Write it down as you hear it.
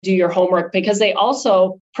do your homework, because they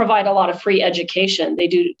also provide a lot of free education. They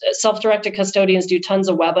do self-directed custodians do tons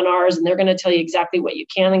of webinars, and they're going to tell you exactly what you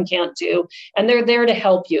can and can't do. And they're there to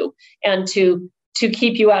help you and to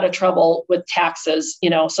keep you out of trouble with taxes,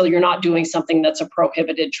 so you're not doing something that's a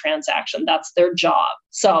prohibited transaction. That's their job.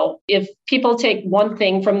 So if people take one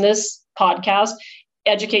thing from this podcast,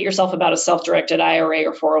 educate yourself about a self-directed IRA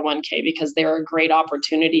or 401k, because they're a great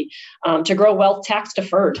opportunity to grow wealth tax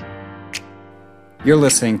deferred. You're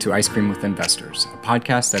listening to Ice Cream with Investors, a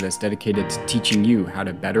podcast that is dedicated to teaching you how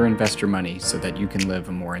to better invest your money so that you can live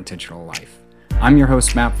a more intentional life. I'm your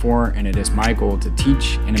host, Matt Four, and it is my goal to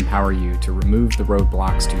teach and empower you to remove the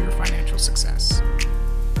roadblocks to your financial success.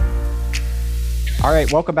 All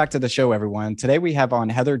right, welcome back to the show, everyone. Today we have on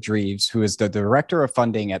Heather Dreves, who is the Director of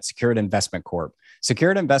Funding at Secured Investment Corp.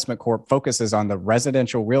 Secured Investment Corp focuses on the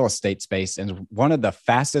residential real estate space and is one of the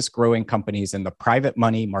fastest growing companies in the private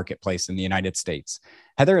money marketplace in the United States.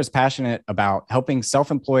 Heather is passionate about helping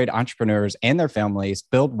self-employed entrepreneurs and their families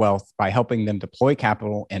build wealth by helping them deploy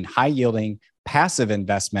capital in high-yielding, passive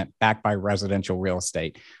investment backed by residential real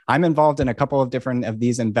estate. I'm involved in a couple of different of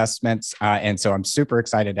these investments, and so I'm super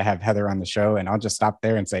excited to have Heather on the show. And I'll just stop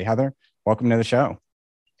there and say, Heather, welcome to the show.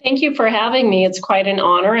 Thank you for having me. It's quite an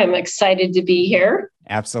honor. I'm excited to be here.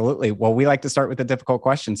 Absolutely. Well, we like to start with the difficult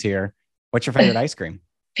questions here. What's your favorite ice cream?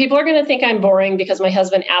 People are going to think I'm boring because my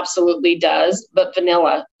husband absolutely does, but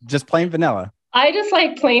vanilla. Just plain vanilla. I just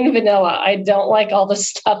like plain vanilla. I don't like all the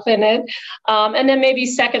stuff in it. And then maybe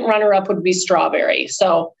second runner up would be strawberry.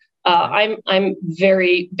 So I'm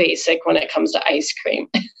very basic when it comes to ice cream.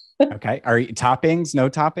 Okay. Are you toppings? No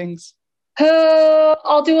toppings?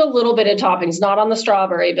 I'll do a little bit of toppings, not on the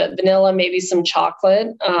strawberry, but vanilla, maybe some chocolate.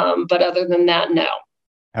 But other than that, no.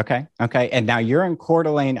 Okay. And now you're in Coeur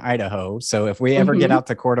d'Alene, Idaho. So if we ever get out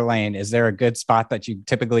to Coeur d'Alene, is there a good spot that you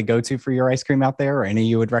typically go to for your ice cream out there, or any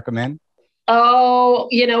you would recommend? Oh,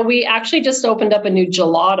 we actually just opened up a new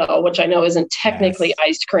gelato, which I know isn't technically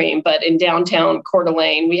ice cream, but in downtown Coeur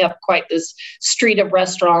d'Alene, we have quite this street of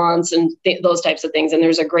restaurants and those types of things. And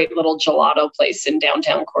there's a great little gelato place in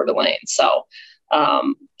downtown Coeur d'Alene. So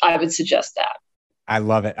I would suggest that. I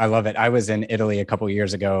love it. I was in Italy a couple of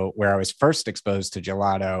years ago where I was first exposed to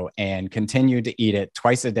gelato and continued to eat it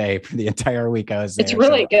twice a day for the entire week I was there. It's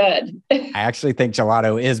really good. I actually think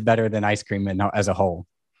gelato is better than ice cream as a whole.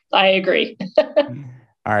 I agree. All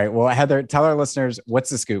right. Well, Heather, tell our listeners, what's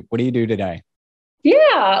the scoop? What do you do today?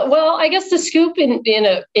 Yeah, well, I guess the scoop in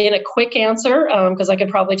a quick answer, because I could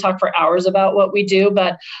probably talk for hours about what we do,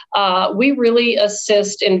 but we really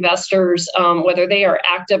assist investors, whether they are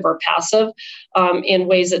active or passive, in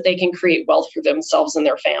ways that they can create wealth for themselves and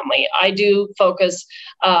their family. I do focus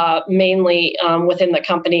mainly within the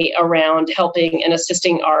company around helping and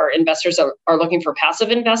assisting our investors that are looking for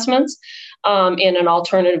passive investments in an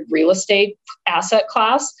alternative real estate asset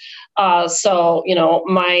class. So,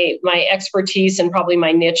 my expertise and probably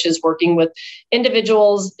my niche is working with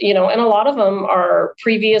individuals, and a lot of them are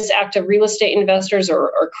previous active real estate investors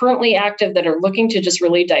or currently active that are looking to just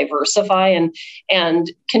really diversify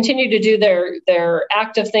and continue to do their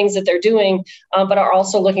active things that they're doing, but are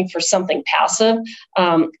also looking for something passive.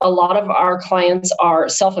 A lot of our clients are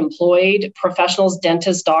self-employed professionals,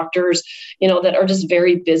 dentists, doctors, that are just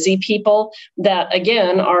very busy people that,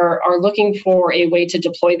 again, are looking for a way to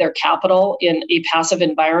deploy their capital in a passive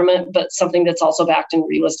environment, but something that's also backed in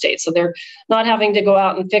real estate. So they're not having to go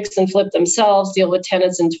out and fix and flip themselves, deal with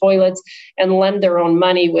tenants and toilets, and lend their own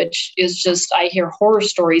money, which is just, I hear horror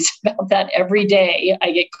stories about that every day.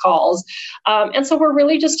 I get calls. And so we're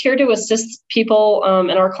really just here to assist people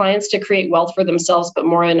and our clients to create wealth for themselves, but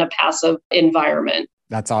more in a passive environment.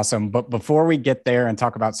 That's awesome. But before we get there and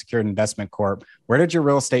talk about Secured Investment Corp, where did your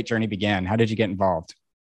real estate journey begin? How did you get involved?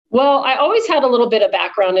 Well, I always had a little bit of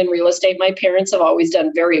background in real estate. My parents have always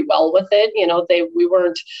done very well with it. We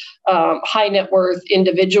weren't high net worth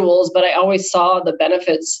individuals, but I always saw the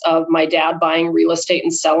benefits of my dad buying real estate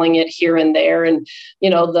and selling it here and there. And,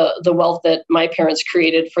 the wealth that my parents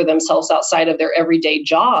created for themselves outside of their everyday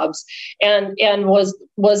jobs and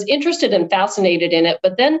was interested and fascinated in it.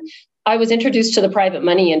 But then I was introduced to the private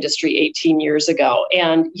money industry 18 years ago.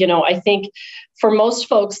 And, I think for most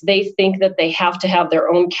folks, they think that they have to have their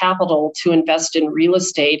own capital to invest in real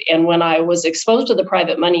estate. And when I was exposed to the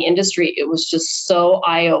private money industry, it was just so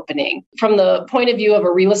eye-opening. From the point of view of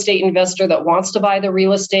a real estate investor that wants to buy the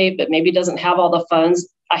real estate, but maybe doesn't have all the funds,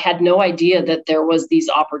 I had no idea that there was these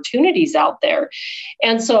opportunities out there.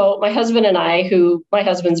 And so my husband and I, who my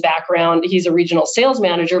husband's background, he's a regional sales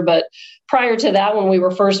manager, but prior to that, when we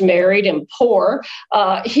were first married and poor,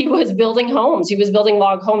 he was building homes. He was building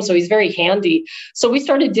log homes, so he's very handy. So we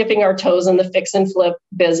started dipping our toes in the fix and flip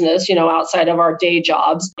business, outside of our day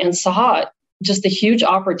jobs, and saw just the huge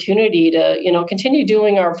opportunity to, continue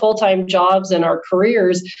doing our full-time jobs and our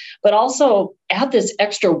careers, but also add this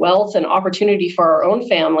extra wealth and opportunity for our own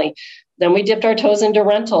family. Then we dipped our toes into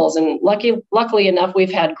rentals, and luckily enough,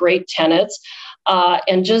 we've had great tenants.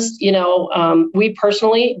 And just, we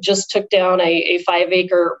personally just took down a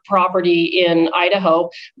 5-acre property in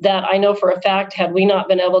Idaho that I know for a fact, had we not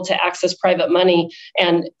been able to access private money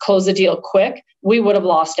and close the deal quick, we would have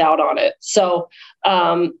lost out on it. So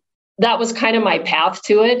that was kind of my path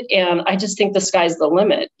to it. And I just think the sky's the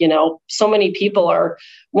limit. So many people are,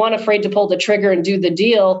 one, afraid to pull the trigger and do the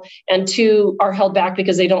deal, and two, are held back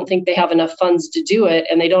because they don't think they have enough funds to do it.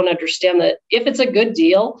 And they don't understand that if it's a good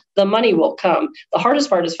deal, the money will come. The hardest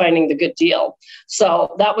part is finding the good deal.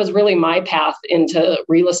 So that was really my path into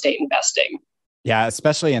real estate investing. Yeah,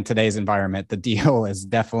 especially in today's environment, the deal is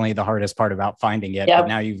definitely the hardest part about finding it. Yep. But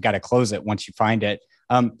now you've got to close it once you find it.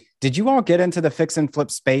 Did you all get into the fix and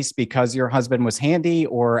flip space because your husband was handy,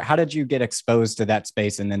 or how did you get exposed to that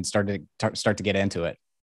space and then start to get into it?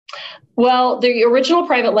 Well, the original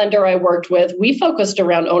private lender I worked with, we focused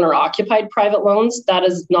around owner-occupied private loans. That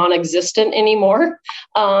is non-existent anymore.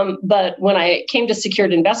 But when I came to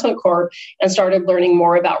Secured Investment Corp and started learning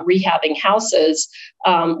more about rehabbing houses,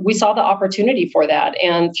 we saw the opportunity for that.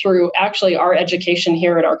 And through actually our education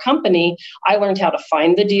here at our company, I learned how to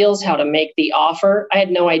find the deals, how to make the offer. I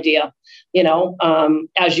had no idea.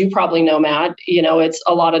 As you probably know, Matt, it's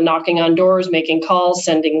a lot of knocking on doors, making calls,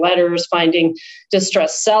 sending letters, finding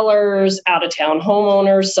distressed sellers, out-of-town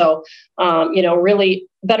homeowners. So, really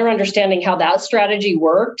better understanding how that strategy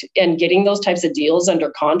worked and getting those types of deals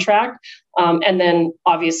under contract. And then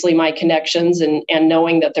obviously my connections and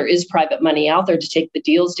knowing that there is private money out there to take the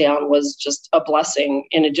deals down was just a blessing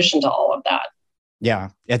in addition to all of that. Yeah,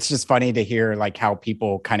 it's just funny to hear like how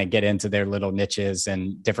people kind of get into their little niches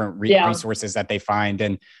and different resources that they find.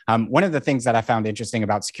 And one of the things that I found interesting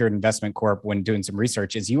about Secured Investment Corp when doing some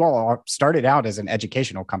research is you all started out as an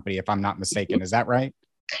educational company, if I'm not mistaken. Is that right?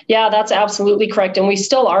 Yeah, that's absolutely correct. And we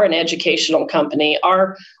still are an educational company.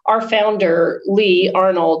 Our founder, Lee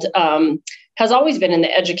Arnold, has always been in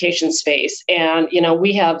the education space. And,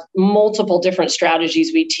 we have multiple different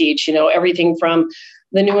strategies we teach, everything from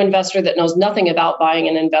the new investor that knows nothing about buying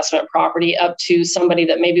an investment property up to somebody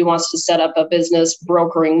that maybe wants to set up a business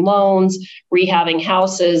brokering loans, rehabbing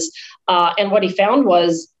houses. And what he found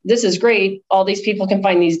was, this is great. All these people can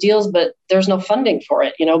find these deals, but there's no funding for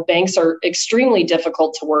it. Banks are extremely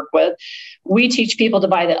difficult to work with. We teach people to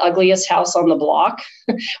buy the ugliest house on the block,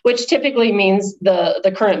 which typically means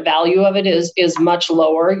the current value of it is much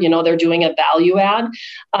lower. They're doing a value add.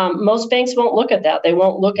 Most banks won't look at that.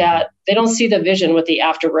 They don't see the vision with the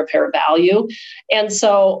after repair value. And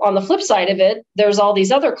so on the flip side of it, there's all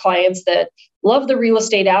these other clients that love the real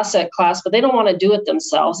estate asset class, but they don't want to do it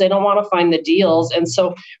themselves. They don't want to find the deals. And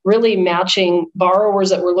so really matching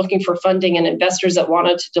borrowers that were looking for funding and investors that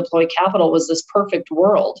wanted to deploy capital was this perfect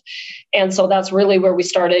world. And so that's really where we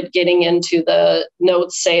started getting into the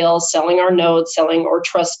note sales, selling our notes, selling or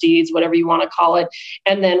trust deeds, whatever you want to call it.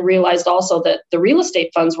 And then realized also that the real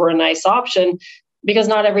estate funds were a nice option, because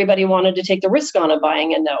not everybody wanted to take the risk on of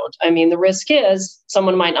buying a note. I mean, the risk is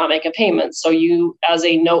someone might not make a payment. So you, as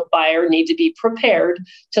a note buyer, need to be prepared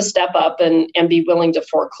to step up and be willing to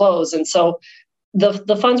foreclose. And so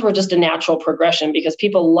the funds were just a natural progression because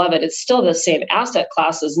people love it. It's still the same asset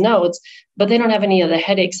class as notes, but they don't have any of the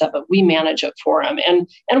headaches of it. We manage it for them.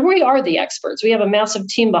 And we are the experts. We have a massive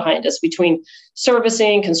team behind us between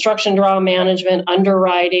servicing, construction draw management,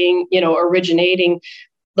 underwriting, originating.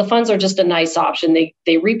 The funds are just a nice option.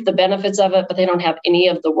 They reap the benefits of it, but they don't have any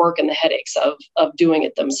of the work and the headaches of doing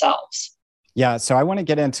it themselves. Yeah, so I want to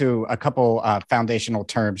get into a couple foundational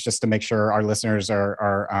terms just to make sure our listeners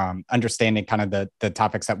are understanding kind of the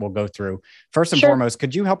topics that we'll go through. First and foremost,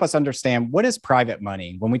 could you help us understand what is private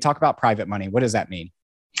money? When we talk about private money, what does that mean?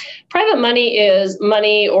 Private money is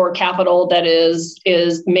money or capital that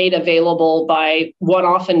is made available by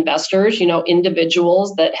one-off investors,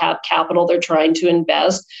 individuals that have capital they're trying to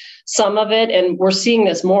invest. Some of it, and we're seeing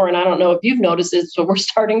this more, and I don't know if you've noticed this, but we're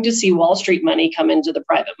starting to see Wall Street money come into the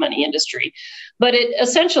private money industry. But it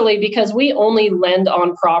essentially, because we only lend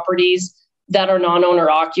on properties that are non-owner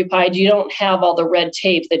occupied, you don't have all the red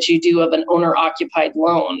tape that you do of an owner occupied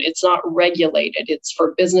loan. It's not regulated. It's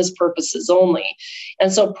for business purposes only.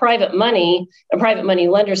 And so private money and private money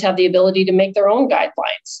lenders have the ability to make their own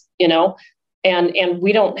guidelines, and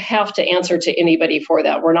we don't have to answer to anybody for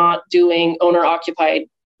that. We're not doing owner occupied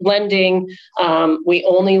lending. We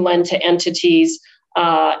only lend to entities,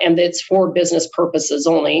 and it's for business purposes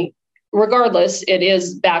only. Regardless, it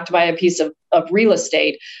is backed by a piece of real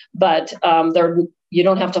estate, but you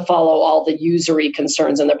don't have to follow all the usury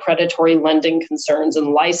concerns and the predatory lending concerns and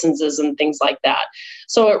licenses and things like that.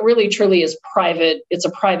 So it really truly is private. It's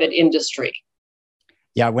a private industry.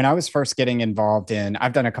 Yeah, when I was first getting involved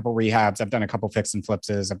I've done a couple rehabs, I've done a couple fix and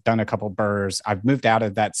flipses, I've done a couple burrs, I've moved out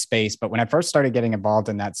of that space. But when I first started getting involved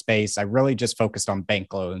in that space, I really just focused on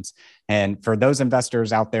bank loans. And for those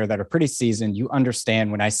investors out there that are pretty seasoned, you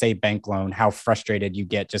understand when I say bank loan, how frustrated you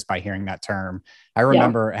get just by hearing that term. I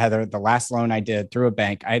remember, Heather, the last loan I did through a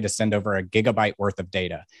bank, I had to send over a gigabyte worth of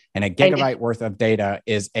data. And a gigabyte worth of data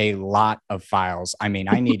is a lot of files. I mean,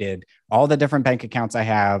 I needed all the different bank accounts I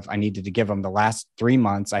have. I needed to give them the last 3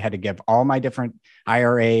 months. I had to give all my different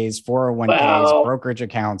IRAs, 401ks, brokerage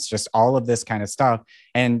accounts, just all of this kind of stuff.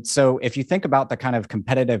 And so if you think about the kind of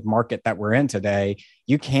competitive market that we're in today,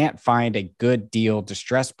 you can't find a good deal,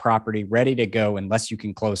 distressed property ready to go unless you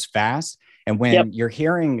can close fast. And when you're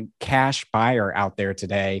hearing cash buyer out there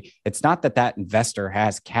today, it's not that investor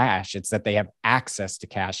has cash, it's that they have access to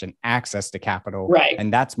cash and access to capital. Right.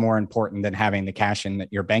 And that's more important than having the cash in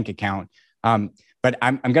your bank account. But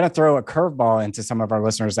I'm going to throw a curveball into some of our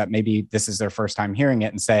listeners that maybe this is their first time hearing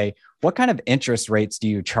it and say, what kind of interest rates do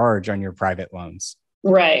you charge on your private loans?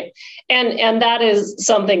 Right. And that is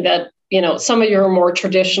something that, some of your more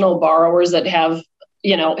traditional borrowers that have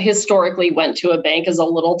historically went to a bank is a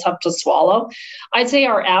little tough to swallow. I'd say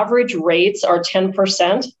our average rates are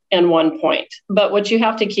 10% and 1 point. But what you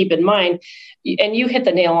have to keep in mind, and you hit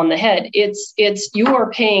the nail on the head, it's you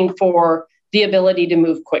are paying for the ability to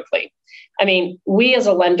move quickly. I mean, we as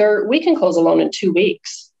a lender, we can close a loan in 2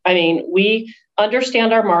 weeks. I mean, we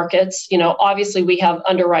understand our markets. Obviously we have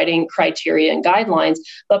underwriting criteria and guidelines,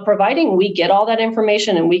 but providing we get all that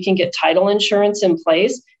information and we can get title insurance in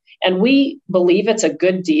place, and we believe it's a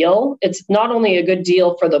good deal. It's not only a good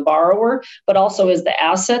deal for the borrower, but also is the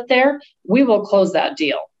asset there, we will close that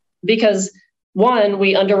deal. Because one,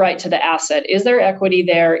 we underwrite to the asset. Is there equity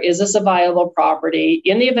there? Is this a viable property?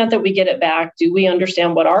 In the event that we get it back, do we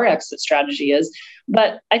understand what our exit strategy is?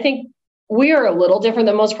 But I think we are a little different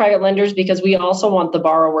than most private lenders because we also want the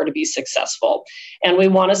borrower to be successful. And we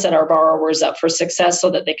want to set our borrowers up for success so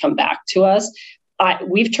that they come back to us.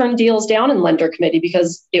 We've turned deals down in lender committee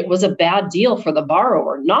because it was a bad deal for the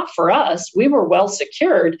borrower, not for us. We were well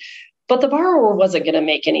secured, but the borrower wasn't going to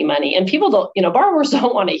make any money. And borrowers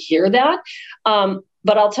don't want to hear that.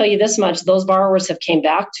 But I'll tell you this much, those borrowers have came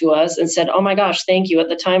back to us and said, oh my gosh, thank you. At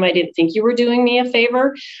the time, I didn't think you were doing me a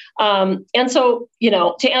favor. And so,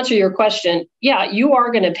 to answer your question, you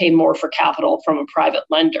are going to pay more for capital from a private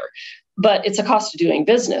lender, but it's a cost of doing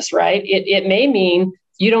business, right? It may mean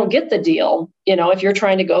you don't get the deal, if you're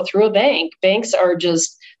trying to go through a bank. Banks are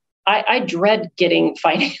just, I dread getting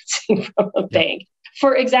financing from a bank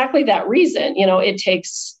for exactly that reason. It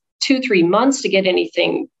takes 2-3 months to get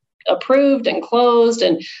anything approved and closed.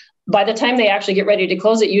 And by the time they actually get ready to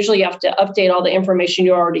close it, usually you have to update all the information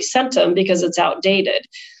you already sent them because it's outdated.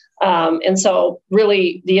 And so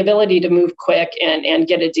really the ability to move quick and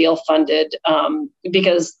get a deal funded,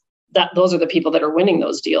 because those are the people that are winning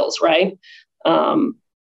those deals, right?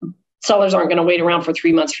 Sellers aren't going to wait around for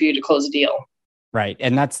 3 months for you to close a deal. Right.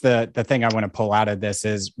 And that's the thing I want to pull out of this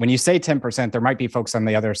is when you say 10%, there might be folks on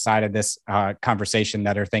the other side of this conversation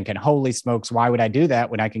that are thinking, holy smokes, why would I do that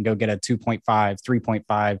when I can go get a 2.5,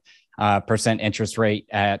 3.5% interest rate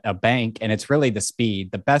at a bank? And it's really the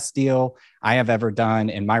speed. The best deal I have ever done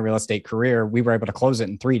in my real estate career, we were able to close it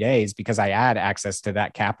in 3 days because I had access to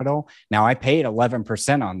that capital. Now I paid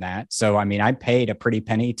 11% on that. So, I paid a pretty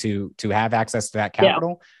penny to have access to that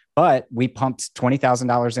capital. Yeah. But we pumped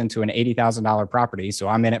 $20,000 into an $80,000 property. So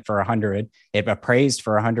I'm in it for 100. It appraised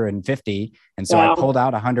for 150. And so I pulled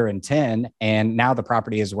out 110 and now the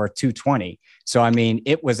property is worth 220. So,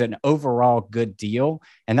 it was an overall good deal.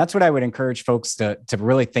 And that's what I would encourage folks to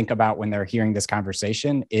really think about when they're hearing this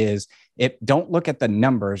conversation is don't look at the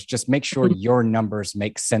numbers, just make sure your numbers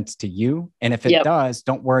make sense to you. And if it does,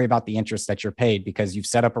 don't worry about the interest that you're paid because you've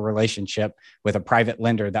set up a relationship with a private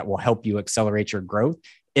lender that will help you accelerate your growth.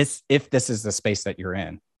 If this is the space that you're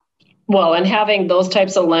in. Well, and having those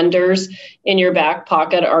types of lenders in your back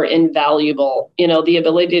pocket are invaluable. The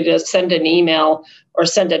ability to send an email or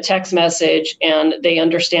send a text message and they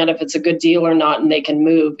understand if it's a good deal or not and they can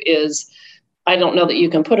move I don't know that you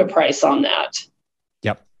can put a price on that.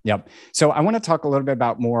 Yep. So I want to talk a little bit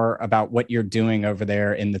more about what you're doing over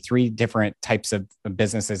there in the three different types of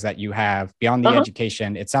businesses that you have beyond the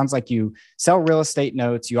education. It sounds like you sell real estate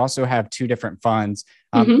notes. You also have two different funds.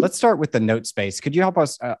 Let's start with the note space. Could you help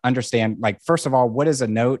us understand, first of all, what is a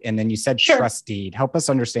note? And then you said trust deed. Help us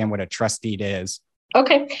understand what a trust deed is.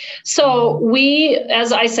 Okay. So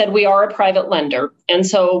as I said, we are a private lender. And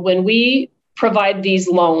so when we provide these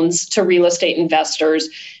loans to real estate investors,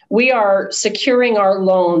 we are securing our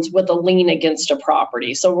loans with a lien against a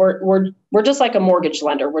property. So we're just like a mortgage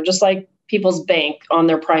lender. We're just like people's bank on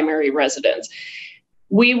their primary residence.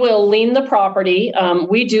 We will lien the property.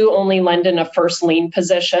 We do only lend in a first lien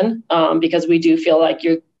position because we do feel like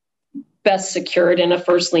you're best secured in a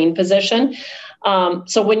first lien position.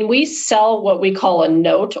 So when we sell what we call a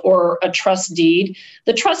note or a trust deed,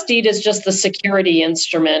 the trust deed is just the security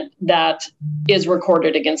instrument that is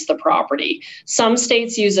recorded against the property. Some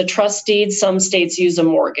states use a trust deed, some states use a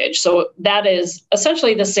mortgage. So that is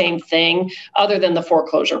essentially the same thing other than the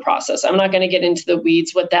foreclosure process. I'm not going to get into the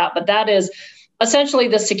weeds with that, but that is essentially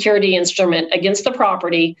the security instrument against the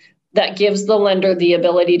property that gives the lender the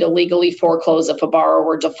ability to legally foreclose if a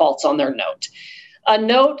borrower defaults on their note. A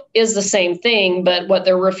note is the same thing, but what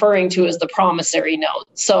they're referring to is the promissory note.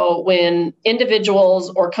 So when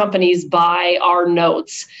individuals or companies buy our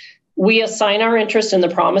notes, we assign our interest in the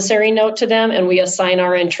promissory note to them, and we assign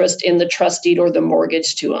our interest in the trust deed or the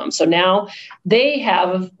mortgage to them. So now they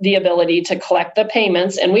have the ability to collect the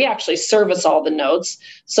payments, and we actually service all the notes.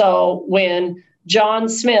 So when John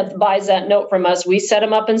Smith buys that note from us, we set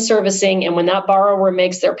him up in servicing, and when that borrower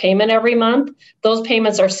makes their payment every month, those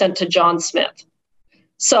payments are sent to John Smith.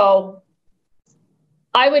 So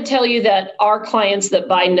I would tell you that our clients that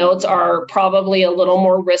buy notes are probably a little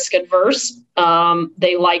more risk adverse.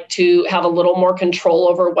 They like to have a little more control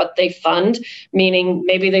over what they fund, meaning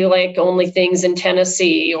maybe they like only things in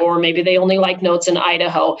Tennessee, or maybe they only like notes in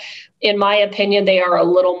Idaho. In my opinion, they are a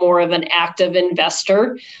little more of an active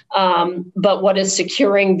investor. But what is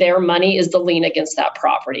securing their money is the lien against that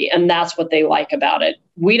property. And that's what they like about it.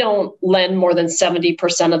 We don't lend more than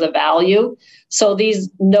 70% of the value. So these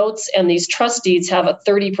notes and these trust deeds have a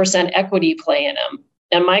 30% equity play in them.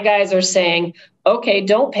 And my guys are saying, okay,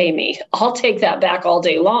 don't pay me. I'll take that back all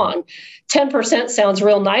day long. 10% sounds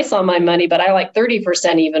real nice on my money, but I like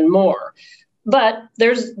 30% even more. But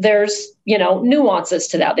there's nuances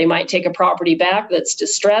to that. They might take a property back that's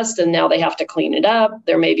distressed and now they have to clean it up.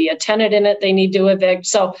 There may be a tenant in it they need to evict.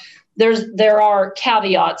 So there are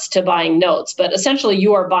caveats to buying notes, but essentially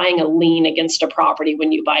you are buying a lien against a property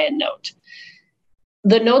when you buy a note.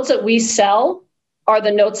 The notes that we sell are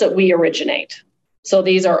the notes that we originate. So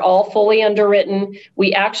these are all fully underwritten.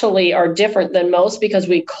 We actually are different than most because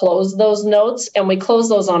we close those notes and we close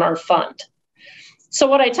those on our fund. So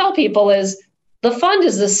what I tell people is the fund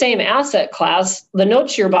is the same asset class. The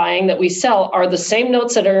notes you're buying that we sell are the same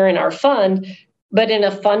notes that are in our fund, but in a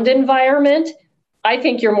fund environment, I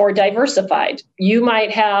think you're more diversified. You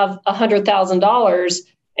might have $100,000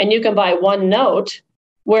 and you can buy one note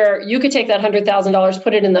where you could take that $100,000,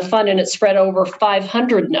 put it in the fund, and it's spread over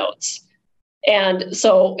 500 notes. And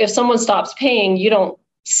so if someone stops paying, you don't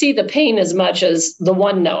see the pain as much as the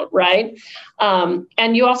one note, right?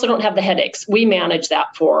 And you also don't have the headaches. We manage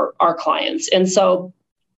that for our clients. And so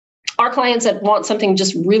our clients that want something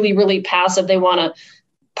just really, really passive, they want to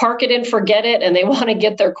park it and forget it, and they want to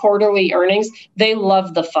get their quarterly earnings, they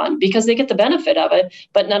love the fund because they get the benefit of it,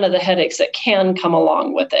 but none of the headaches that can come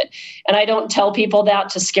along with it. And I don't tell people that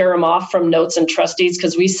to scare them off from notes and trust deeds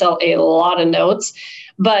because we sell a lot of notes,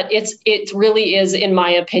 but it really is, in my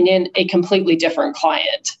opinion, a completely different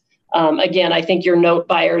client. Again, I think your note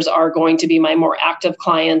buyers are going to be my more active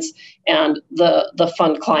clients and the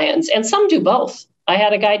fund clients, and some do both. I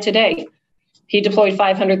had a guy today. He deployed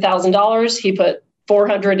 $500,000. He put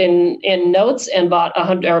 400 in notes and put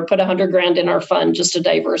 $100,000 in our fund just to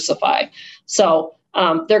diversify. So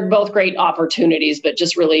they're both great opportunities, but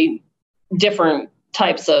just really different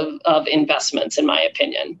types of investments, in my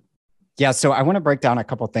opinion. Yeah, so I want to break down a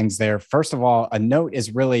couple of things there. First of all, a note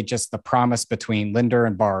is really just the promise between lender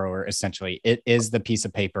and borrower, essentially. It is the piece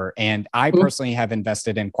of paper. And I personally have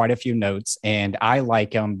invested in quite a few notes, and I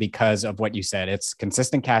like them because of what you said. It's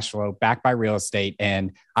consistent cash flow backed by real estate.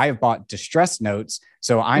 And I have bought distressed notes.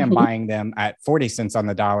 So I am buying them at 40 cents on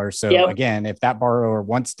the dollar. So again, if that borrower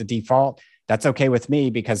wants to default, that's okay with me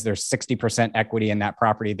because there's 60% equity in that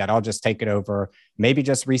property that I'll just take it over, maybe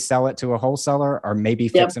just resell it to a wholesaler or maybe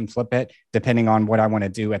fix and flip it, depending on what I want to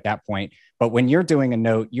do at that point. But when you're doing a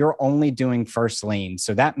note, you're only doing first lien.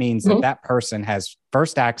 So that means that that person has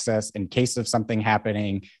first access in case of something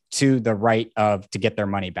happening to the right of to get their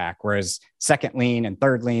money back. Whereas second lien and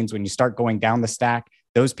third liens, when you start going down the stack,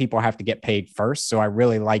 those people have to get paid first. So I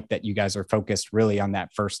really like that you guys are focused really on that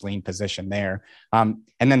first lien position there. And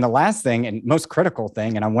then the last thing and most critical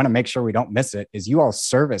thing, and I want to make sure we don't miss it, is you all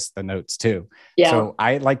service the notes too. Yeah. So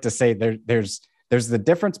I like to say there's the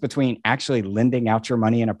difference between actually lending out your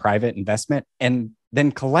money in a private investment and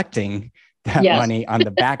then collecting that money on the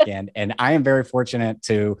back end. And I am very fortunate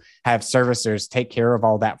to have servicers take care of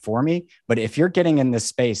all that for me. But if you're getting in this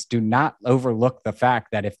space, do not overlook the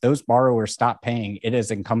fact that if those borrowers stop paying, it is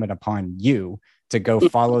incumbent upon you to go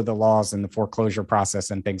follow the laws and the foreclosure process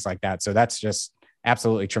and things like that. So that's just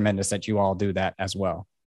absolutely tremendous that you all do that as well.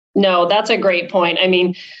 No, that's a great point. I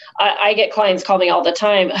mean, I get clients call me all the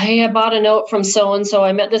time. Hey, I bought a note from so-and-so.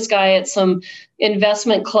 I met this guy at some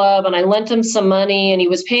investment club and I lent him some money and he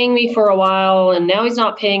was paying me for a while and now he's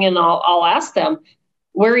not paying. And I'll ask them,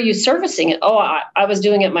 where are you servicing it? Oh, I was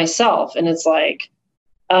doing it myself. And it's like,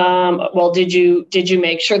 well, did you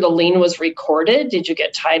make sure the lien was recorded? Did you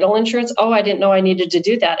get title insurance? Oh, I didn't know I needed to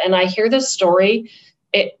do that. And I hear this story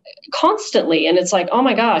constantly. And it's like, oh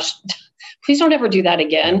my gosh, please don't ever do that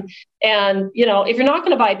again. And, if you're not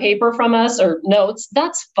going to buy paper from us or notes,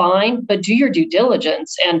 that's fine, but do your due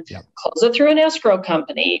diligence and close it through an escrow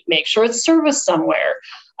company. Make sure it's serviced somewhere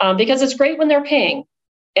because it's great when they're paying.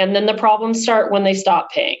 And then the problems start when they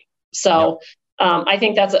stop paying. So I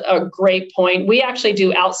think that's a great point. We actually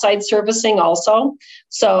do outside servicing also.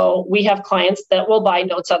 So we have clients that will buy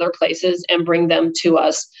notes other places and bring them to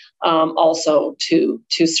us also to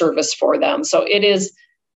service for them. So it is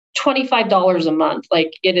 $25 a month.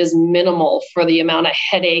 Like it is minimal for the amount of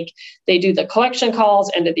headache. They do the collection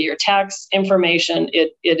calls, end of the year tax information.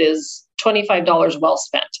 It is $25 well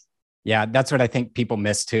spent. Yeah, that's what I think people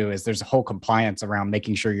miss too, is there's a whole compliance around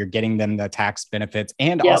making sure you're getting them the tax benefits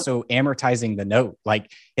and also amortizing the note.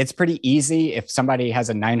 Like it's pretty easy if somebody has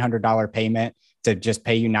a $900 payment to just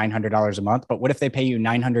pay you $900 a month. But what if they pay you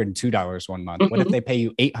 $902 one month? What if they pay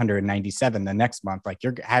you $897 the next month? Like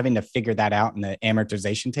you're having to figure that out in the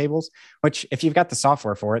amortization tables, which if you've got the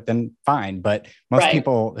software for it, then fine. But most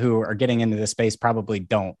people who are getting into this space probably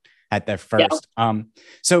don't at their first.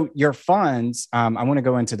 So your funds, I want to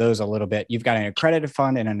go into those a little bit. You've got an accredited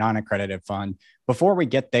fund and a non-accredited fund. Before we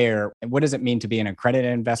get there, what does it mean to be an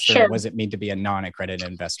accredited investor? Sure. What does it mean to be a non-accredited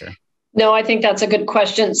investor? No, I think that's a good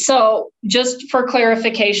question. So just for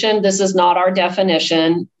clarification, this is not our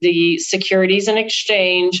definition. The Securities and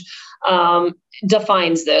Exchange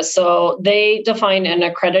defines this. So they define an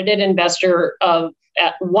accredited investor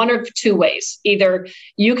at one or two ways. Either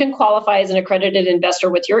you can qualify as an accredited investor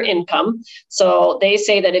with your income. So they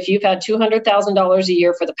say that if you've had $200,000 a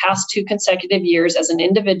year for the past 2 consecutive years as an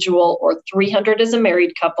individual or 300 as a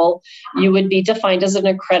married couple, you would be defined as an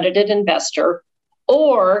accredited investor.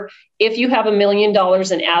 Or if you have $1 million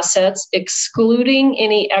in assets, excluding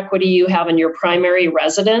any equity you have in your primary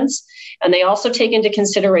residence, and they also take into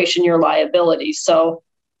consideration your liability. So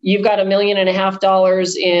you've got $1.5 million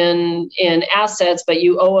in assets, but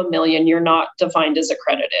you owe $1 million, you're not defined as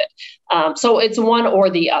accredited. So it's one or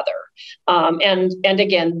the other. And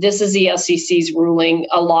again, this is the SEC's ruling.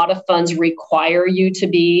 A lot of funds require you to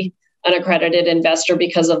be an accredited investor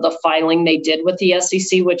because of the filing they did with the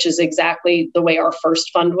SEC, which is exactly the way our first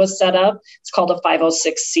fund was set up. It's called a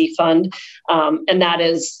 506C fund. And that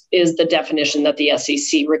is the definition that the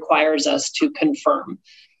SEC requires us to confirm.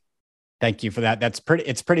 Thank you for that.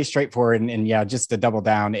 It's pretty straightforward. And yeah, just to double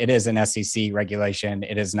down, it is an SEC regulation.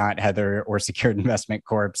 It is not Heather or Secured Investment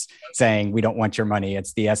Corp saying we don't want your money.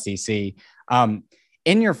 It's the SEC.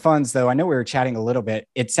 In your funds, though, I know we were chatting a little bit.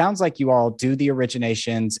 It sounds like you all do the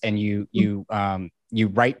originations and you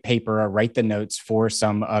write paper or write the notes for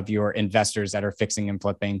some of your investors that are fixing and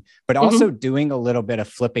flipping, but also doing a little bit of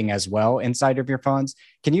flipping as well inside of your funds.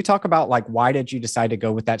 Can you talk about why did you decide to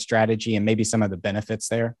go with that strategy and maybe some of the benefits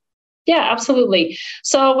there? Yeah, absolutely.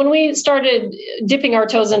 So when we started dipping our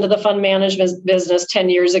toes into the fund management business 10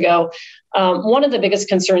 years ago, one of the biggest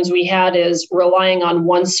concerns we had is relying on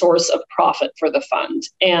one source of profit for the fund.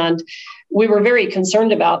 And we were very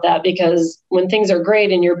concerned about that because when things are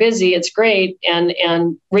great and you're busy, it's great.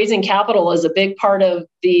 And raising capital is a big part of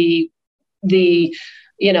the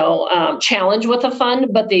challenge with a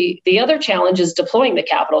fund. But the other challenge is deploying the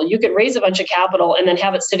capital. You could raise a bunch of capital and then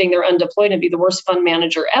have it sitting there undeployed and be the worst fund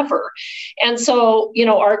manager ever. And so,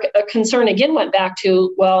 our concern again went back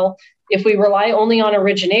to, well, if we rely only on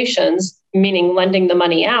originations, meaning lending the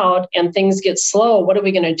money out, and things get slow, what are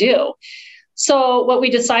we going to do? So what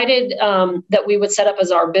we decided that we would set up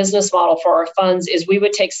as our business model for our funds is we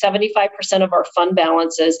would take 75% of our fund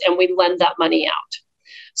balances and we'd lend that money out.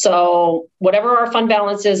 So whatever our fund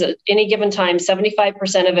balance is at any given time,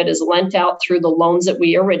 75% of it is lent out through the loans that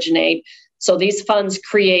we originate. So these funds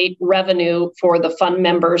create revenue for the fund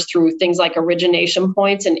members through things like origination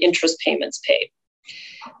points and interest payments paid.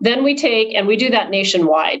 Then we take, and we do that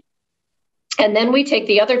nationwide. And then we take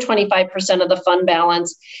the other 25% of the fund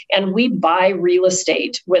balance and we buy real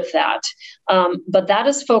estate with that. But that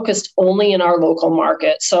is focused only in our local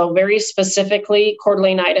market. So very specifically, Coeur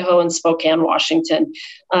d'Alene, Idaho, and Spokane, Washington.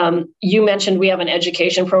 You mentioned we have an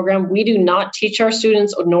education program. We do not teach our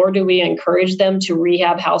students, nor do we encourage them to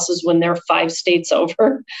rehab houses when they're 5 states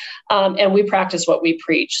over. And we practice what we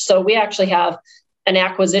preach. So we actually have an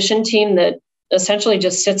acquisition team that essentially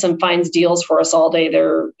just sits and finds deals for us all day.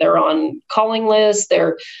 They're on calling lists.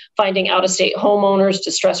 They're finding out-of-state homeowners,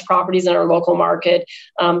 distressed properties in our local market.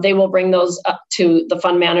 They will bring those up to the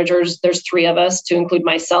fund managers. There's 3 of us, to include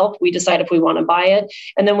myself. We decide if we want to buy it.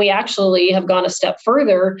 And then we actually have gone a step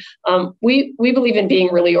further. We believe in being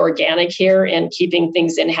really organic here and keeping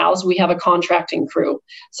things in-house. We have a contracting crew.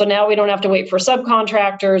 So now we don't have to wait for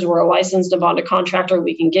subcontractors. We're a licensed Avanda contractor.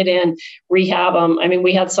 We can get in, rehab them. I mean,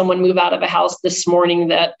 we had someone move out of a house this morning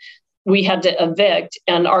that we had to evict,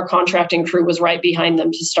 and our contracting crew was right behind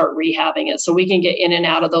them to start rehabbing it. So we can get in and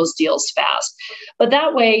out of those deals fast. But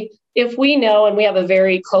that way, if we know, and we have a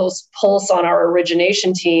very close pulse on our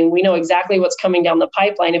origination team, we know exactly what's coming down the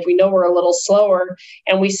pipeline. If we know we're a little slower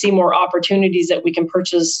and we see more opportunities that we can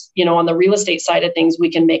purchase, on the real estate side of things,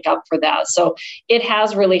 we can make up for that. So it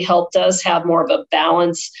has really helped us have more of a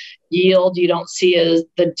balance yield. You don't see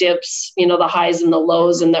the dips, the highs and the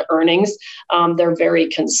lows in the earnings. They're very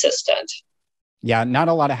consistent. Yeah, not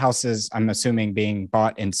a lot of houses, I'm assuming, being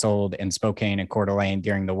bought and sold in Spokane and Coeur d'Alene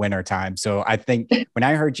during the winter time. So I think when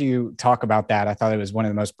I heard you talk about that, I thought it was one of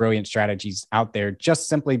the most brilliant strategies out there, just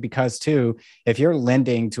simply because, too, if you're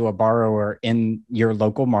lending to a borrower in your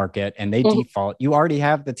local market and they default, you already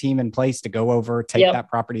have the team in place to go over, take that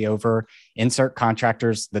property over, insert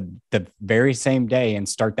contractors the very same day and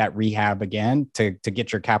start that rehab again to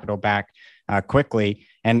get your capital back quickly.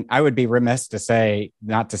 And I would be remiss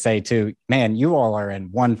not to say too, man, you all are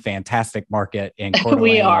in one fantastic market in Coeur d'Alene,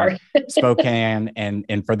 we are. Spokane.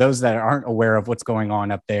 And for those that aren't aware of what's going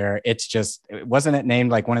on up there, wasn't it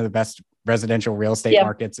named like one of the best residential real estate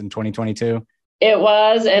markets in 2022? It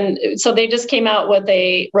was. And so they just came out with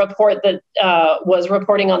a report that was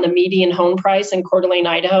reporting on the median home price in Coeur d'Alene,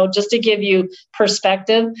 Idaho. Just to give you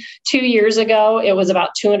perspective, 2 years ago, it was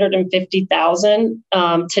about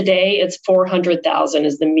 $250,000. Today, it's $400,000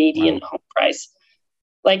 is the median home price.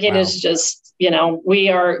 Like it is just, we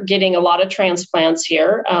are getting a lot of transplants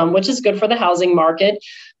here, which is good for the housing market,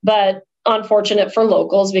 but unfortunate for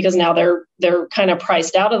locals because now they're kind of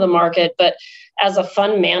priced out of the market. But as a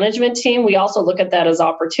fund management team, we also look at that as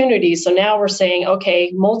opportunities. So now we're saying,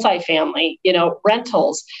 okay, multifamily,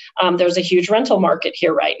 rentals. There's a huge rental market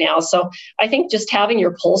here right now. So I think just having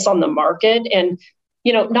your pulse on the market and,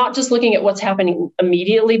 not just looking at what's happening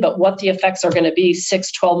immediately, but what the effects are going to be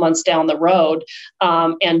 6, 12 months down the road.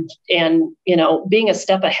 And being a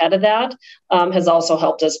step ahead of that has also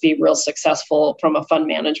helped us be real successful from a fund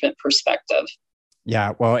management perspective.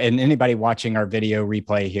 Yeah, well, and anybody watching our video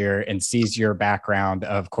replay here and sees your background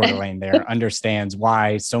of Coeur d'Alene there understands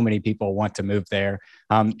why so many people want to move there.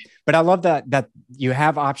 But I love that you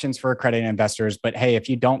have options for accredited investors. But hey, if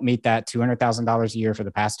you don't meet that $200,000 a year for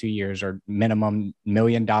the past 2 years or minimum $1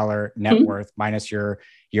 million net worth minus your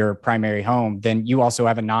primary home, then you also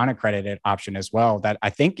have a non-accredited option as well. That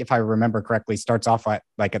I think, if I remember correctly, starts off at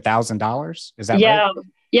like $1,000. Is that right?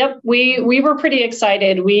 Yep. We were pretty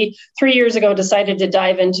excited. We 3 years ago decided to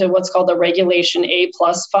dive into what's called the Regulation A+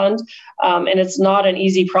 fund. And it's not an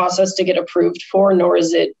easy process to get approved for, nor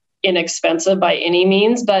is it inexpensive by any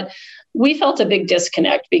means. But we felt a big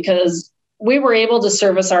disconnect because we were able to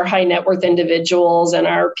service our high net worth individuals and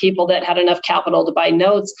our people that had enough capital to buy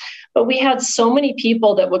notes. But we had so many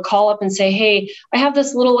people that would call up and say, hey, I have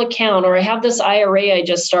this little account, or I have this IRA I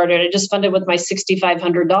just started. I just funded with my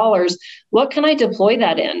 $6,500. What can I deploy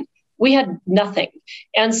that in? We had nothing.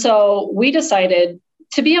 And so we decided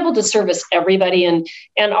to be able to service everybody. And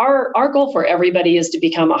our goal for everybody is to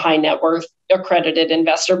become a high net worth accredited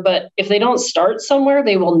investor. But if they don't start somewhere,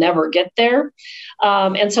 they will never get there.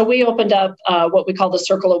 And so we opened up what we call the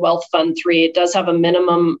Circle of Wealth Fund 3. It does have a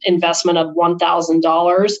minimum investment of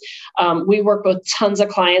 $1,000. We work with tons of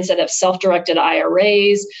clients that have self-directed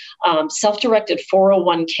IRAs, self-directed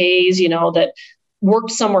 401ks, that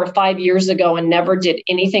worked somewhere 5 years ago and never did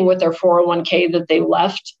anything with their 401k that they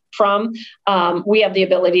left from. We have the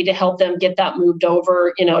ability to help them get that moved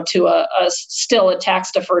over, to a still a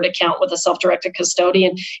tax deferred account with a self-directed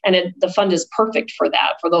custodian. And the fund is perfect for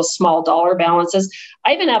that, for those small dollar balances.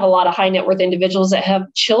 I even have a lot of high net worth individuals that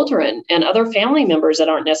have children and other family members that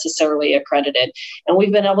aren't necessarily accredited. And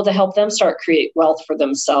we've been able to help them start create wealth for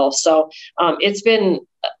themselves. So it's been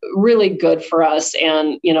really good for us.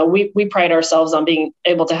 And, we pride ourselves on being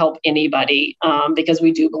able to help anybody because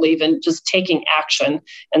we do believe in just taking action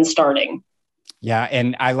and starting. Yeah.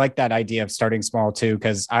 And I like that idea of starting small too,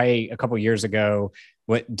 because a couple of years ago,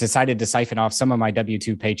 decided to siphon off some of my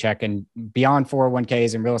W-2 paycheck and beyond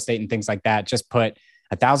 401ks and real estate and things like that, just put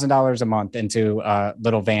 $1,000 a month into a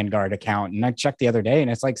little Vanguard account. And I checked the other day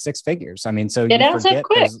and it's like six figures. I mean, so it adds up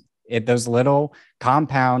quick. Those little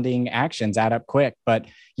compounding actions add up quick. But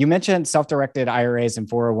you mentioned self-directed IRAs and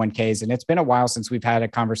 401ks, and it's been a while since we've had a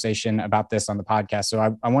conversation about this on the podcast.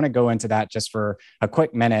 So I want to go into that just for a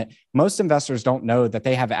quick minute. Most investors don't know that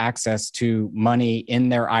they have access to money in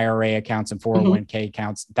their IRA accounts and 401k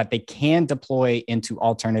accounts that they can deploy into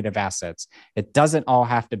alternative assets. It doesn't all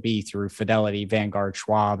have to be through Fidelity, Vanguard,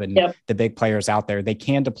 Schwab, and the big players out there. They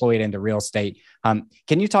can deploy it into real estate.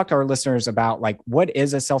 Can you talk to our listeners about what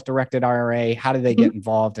is a self-directed IRA? How do they get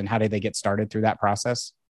involved and how do they get started through that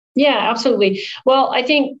process? Yeah, absolutely. Well, I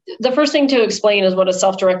think the first thing to explain is what a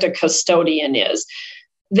self-directed custodian is.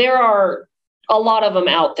 There are a lot of them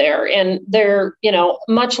out there, and they're,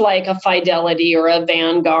 much like a Fidelity or a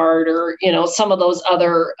Vanguard or, some of those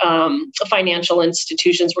other financial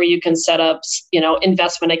institutions where you can set up,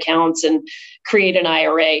 investment accounts and create an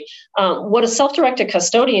IRA. What a self-directed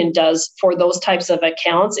custodian does for those types of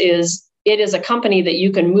accounts is it is a company that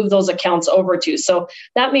you can move those accounts over to. So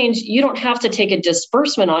that means you don't have to take a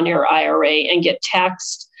disbursement on your IRA and get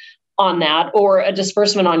taxed on that, or a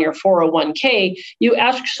disbursement on your 401k. You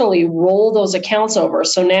actually roll those accounts over.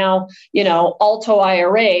 So now, Alto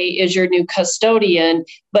IRA is your new custodian,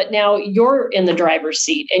 but now you're in the driver's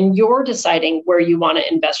seat and you're deciding where you want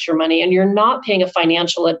to invest your money, and you're not paying a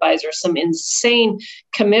financial advisor some insane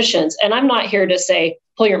commissions. And I'm not here to say,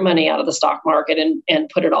 pull your money out of the stock market and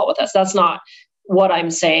put it all with us. That's not what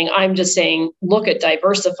I'm saying. I'm just saying, look at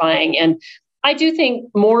diversifying. And I do think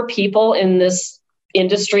more people in this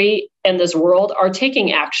industry and this world are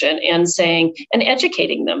taking action and saying and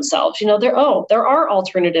educating themselves. There are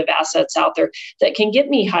alternative assets out there that can get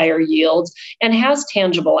me higher yields and has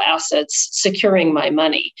tangible assets securing my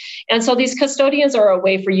money. And so these custodians are a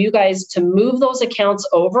way for you guys to move those accounts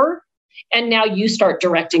over. And now you start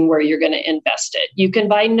directing where you're going to invest it. You can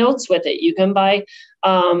buy notes with it. You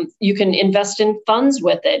can invest in funds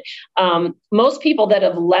with it. Most people that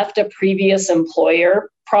have left a previous employer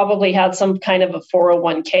probably had some kind of a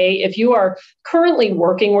 401k. If you are currently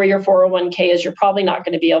working where your 401k is, you're probably not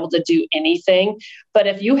going to be able to do anything. But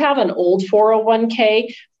if you have an old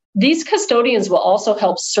 401k, these custodians will also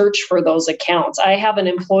help search for those accounts. I have an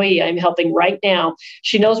employee I'm helping right now.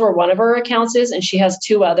 She knows where one of her accounts is, and she has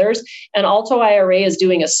two others. And Alto IRA is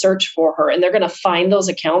doing a search for her, and they're going to find those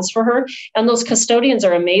accounts for her. And those custodians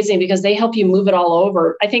are amazing because they help you move it all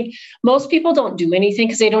over. I think most people don't do anything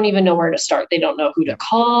because they don't even know where to start. They don't know who to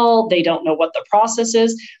call. They don't know what the process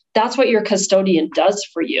is. That's what your custodian does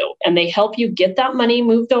for you. And they help you get that money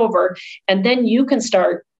moved over, and then you can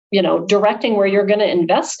start directing where you're going to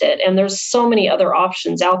invest it. And there's so many other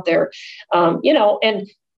options out there,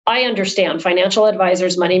 and I understand financial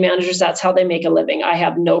advisors, money managers, that's how they make a living. I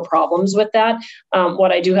have no problems with that.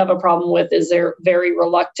 What I do have a problem with is they're very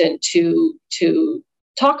reluctant to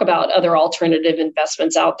talk about other alternative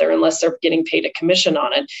investments out there unless they're getting paid a commission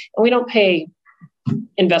on it. And we don't pay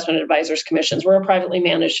investment advisors commissions. We're a privately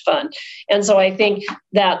managed fund. And so I think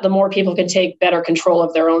that the more people can take better control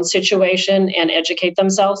of their own situation and educate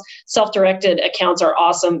themselves, self-directed accounts are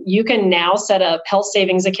awesome. You can now set up health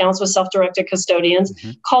savings accounts with self-directed custodians,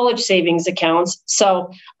 college savings accounts.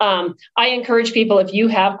 So I encourage people, if you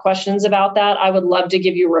have questions about that, I would love to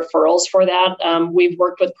give you referrals for that. We've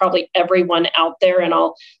worked with probably everyone out there, and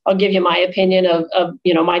I'll give you my opinion of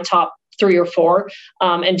my top 3 or 4,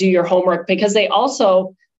 and do your homework, because they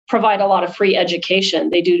also provide a lot of free education.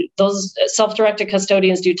 They do, those self-directed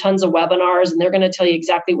custodians do tons of webinars, and they're going to tell you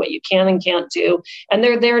exactly what you can and can't do. And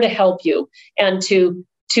they're there to help you and to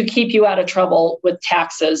keep you out of trouble with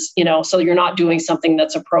taxes, so you're not doing something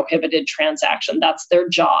that's a prohibited transaction. That's their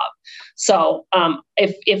job. So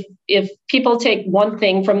if people take one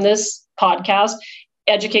thing from this podcast,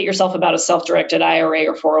 educate yourself about a self-directed IRA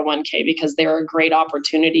or 401k, because they're a great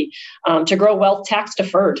opportunity to grow wealth tax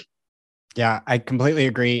deferred. Yeah, I completely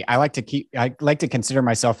agree. I like to consider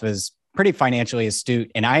myself as pretty financially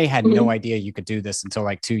astute, and I had no idea you could do this until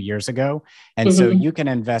like 2 years ago. And so you can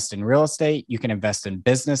invest in real estate, you can invest in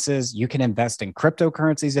businesses, you can invest in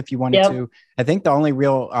cryptocurrencies if you wanted to. I think the only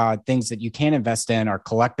real things that you can invest in are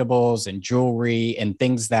collectibles and jewelry and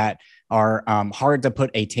things that are hard to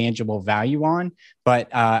put a tangible value on. But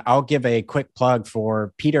I'll give a quick plug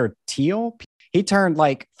for Peter Thiel. He turned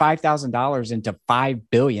like $5,000 into $5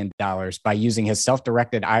 billion by using his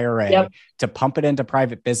self-directed IRA to pump it into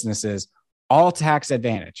private businesses, all tax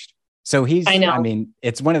advantaged. So I mean,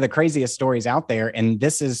 it's one of the craziest stories out there. And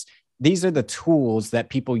these are the tools that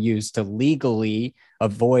people use to legally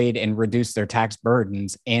avoid and reduce their tax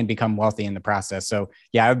burdens and become wealthy in the process. So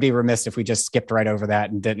yeah, I would be remiss if we just skipped right over that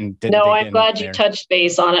and didn't. No, I'm glad you touched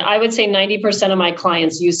base on it. I would say 90% of my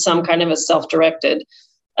clients use some kind of a self-directed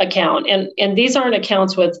account. And these aren't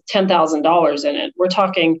accounts with $10,000 in it. We're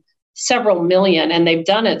talking several million, and they've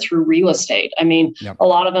done it through real estate. I mean, a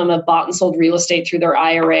lot of them have bought and sold real estate through their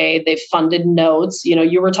IRA. They've funded notes.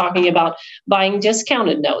 You were talking about buying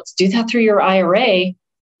discounted notes. Do that through your IRA.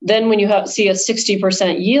 Then when you see a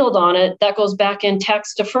 60% yield on it, that goes back in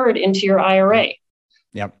tax deferred into your IRA.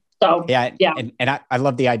 Yep. So, yeah. And I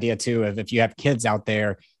love the idea too of, if you have kids out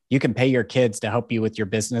there, you can pay your kids to help you with your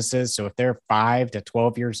businesses. So if they're 5 to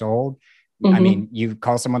 12 years old, I mean, you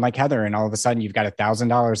call someone like Heather and all of a sudden you've got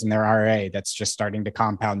 $1,000 in their IRA that's just starting to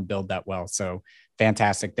compound and build that wealth. So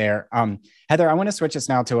fantastic there. Heather, I want to switch us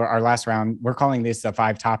now to our last round. We're calling these the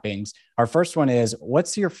 5 toppings. Our first one is,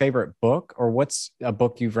 what's your favorite book, or what's a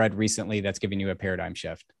book you've read recently that's given you a paradigm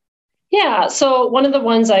shift? Yeah. So one of the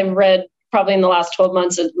ones I've read probably in the last 12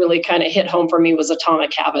 months that really kind of hit home for me was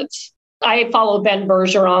Atomic Habits. I follow Ben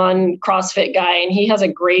Bergeron, CrossFit guy, and he has a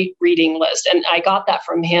great reading list. And I got that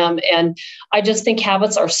from him. And I just think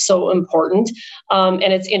habits are so important. And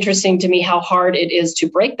it's interesting to me how hard it is to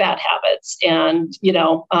break bad habits. And,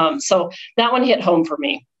 so that one hit home for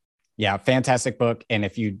me. Yeah, fantastic book. And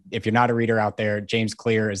if you're not a reader out there, James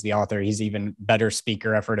Clear is the author. He's even better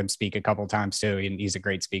speaker. I've heard him speak a couple of times too, and he's a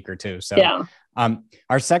great speaker too. So yeah.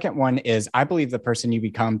 Our second one is, I believe the person you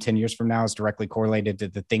become 10 years from now is directly correlated to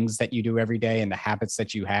the things that you do every day and the habits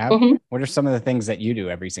that you have. What are some of the things that you do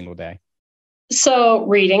every single day? So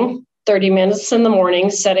reading 30 minutes in the morning,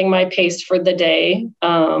 setting my pace for the day,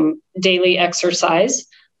 daily exercise.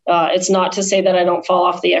 It's not to say that I don't fall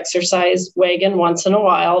off the exercise wagon once in a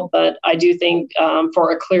while, but I do think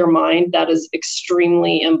for a clear mind, that is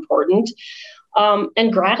extremely important.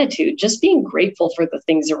 And gratitude, just being grateful for the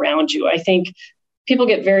things around you. I think people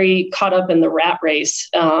get very caught up in the rat race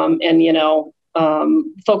and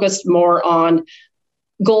focused more on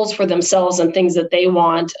goals for themselves and things that they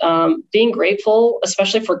want. Being grateful,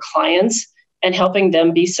 especially for clients and helping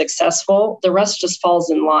them be successful, the rest just falls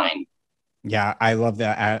in line. Yeah, I love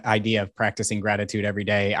the idea of practicing gratitude every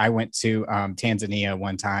day. I went to Tanzania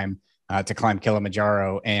one time to climb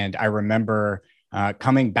Kilimanjaro, and I remember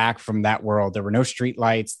coming back from that world. There were no street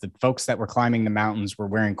lights. The folks that were climbing the mountains were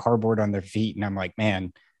wearing cardboard on their feet, and I'm like,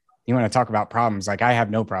 man, you want to talk about problems? Like, I have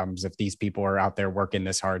no problems if these people are out there working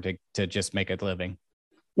this hard to just make a living.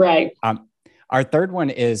 Right. Our third one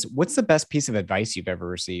is, what's the best piece of advice you've ever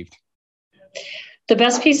received? The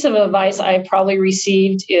best piece of advice I've probably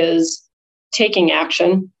received is taking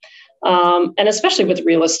action. And especially with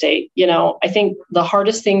real estate, I think the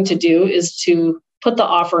hardest thing to do is to put the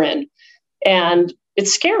offer in. And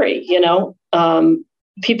it's scary,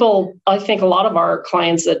 people, I think a lot of our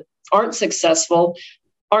clients that aren't successful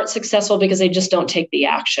because they just don't take the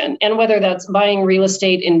action. And whether that's buying real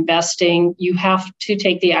estate, investing, you have to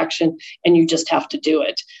take the action and you just have to do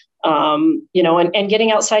it. And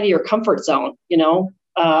getting outside of your comfort zone,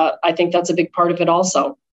 I think that's a big part of it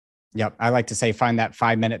also. Yep. I like to say, find that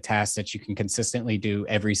 5-minute task that you can consistently do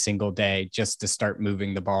every single day just to start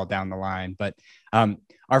moving the ball down the line. But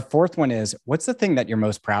our fourth one is, what's the thing that you're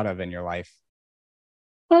most proud of in your life?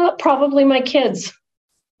 Probably my kids.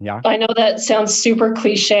 Yeah. I know that sounds super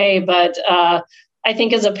cliche, but I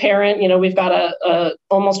think as a parent, we've got a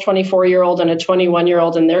almost 24-year-old and a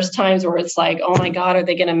 21-year-old, and there's times where it's like, oh my God, are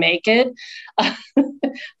they going to make it?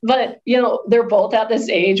 But, they're both at this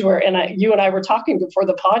age where, you and I were talking before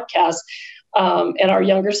the podcast, And our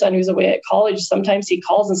younger son, who's away at college, sometimes he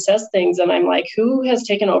calls and says things, and I'm like, who has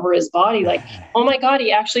taken over his body? Like, oh my God,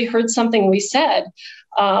 he actually heard something we said.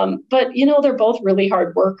 But, they're both really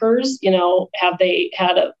hard workers. Have they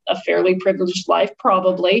had a fairly privileged life?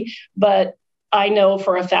 Probably. But I know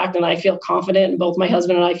for a fact, and I feel confident, and both my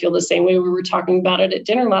husband and I feel the same way. We were talking about it at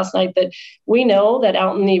dinner last night, that we know that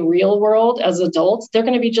out in the real world as adults, they're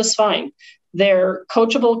going to be just fine. They're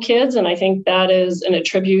coachable kids, and I think that is an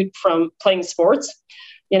attribute from playing sports.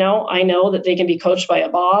 I know that they can be coached by a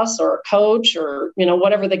boss or a coach or,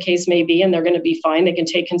 whatever the case may be, and they're going to be fine. They can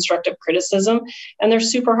take constructive criticism, and they're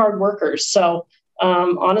super hard workers. So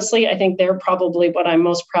honestly, I think they're probably what I'm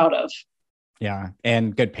most proud of. Yeah,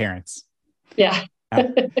 and good parents. Yeah.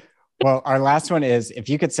 Well, our last one is, if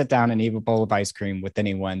you could sit down and eat a bowl of ice cream with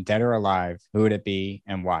anyone, dead or alive, who would it be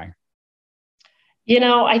and why?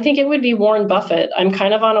 I think it would be Warren Buffett. I'm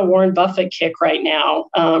kind of on a Warren Buffett kick right now,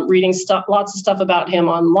 reading lots of stuff about him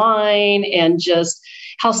online and just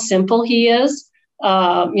how simple he is,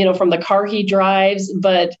 from the car he drives.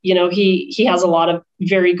 But, he has a lot of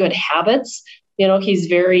very good habits. He's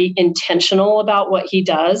very intentional about what he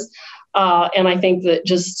does. And I think that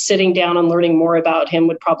just sitting down and learning more about him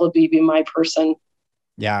would probably be my person.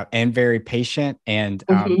 Yeah. And very patient. And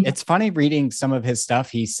it's funny reading some of his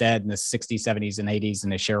stuff he said in the 60s, 70s, and 80s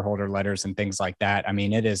in his shareholder letters and things like that. I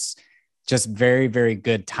mean, it is just very, very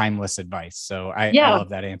good, timeless advice. So I love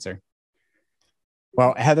that answer.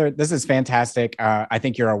 Well, Heather, this is fantastic. I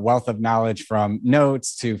think you're a wealth of knowledge, from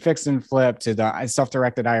notes to fix and flip to the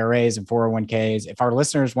self-directed IRAs and 401ks. If our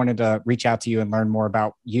listeners wanted to reach out to you and learn more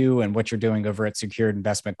about you and what you're doing over at Secured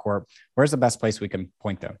Investment Corp, where's the best place we can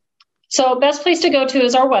point them? So best place to go to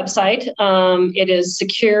is our website. It is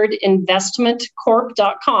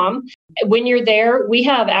securedinvestmentcorp.com. When you're there, we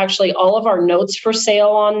have actually all of our notes for sale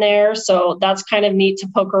on there. So that's kind of neat to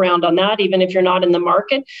poke around on that. Even if you're not in the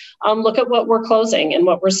market, look at what we're closing and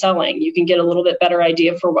what we're selling. You can get a little bit better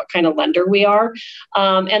idea for what kind of lender we are.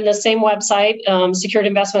 And the same website,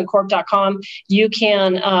 securedinvestmentcorp.com, you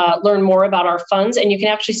can learn more about our funds, and you can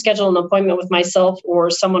actually schedule an appointment with myself or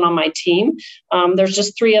someone on my team. There's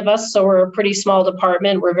just 3 of us, so we're a pretty small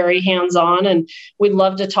department. We're very hands-on, and we'd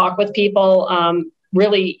love to talk with people.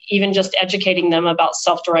 Really, even just educating them about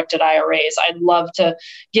self-directed IRAs. I'd love to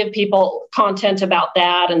give people content about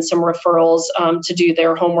that and some referrals to do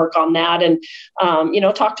their homework on that, and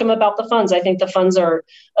talk to them about the funds. I think the funds are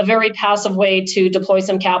a very passive way to deploy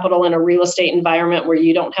some capital in a real estate environment where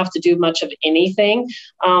you don't have to do much of anything.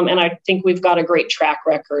 And I think we've got a great track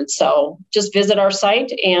record. So just visit our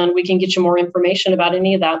site and we can get you more information about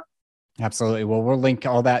any of that. Absolutely. Well, we'll link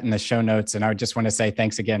all that in the show notes. And I just want to say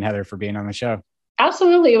thanks again, Heather, for being on the show.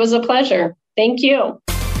 Absolutely. It was a pleasure. Thank you.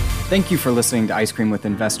 Thank you for listening to Ice Cream with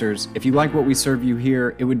Investors. If you like what we serve you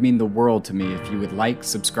here, it would mean the world to me if you would like,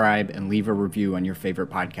 subscribe, and leave a review on your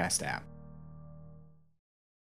favorite podcast app.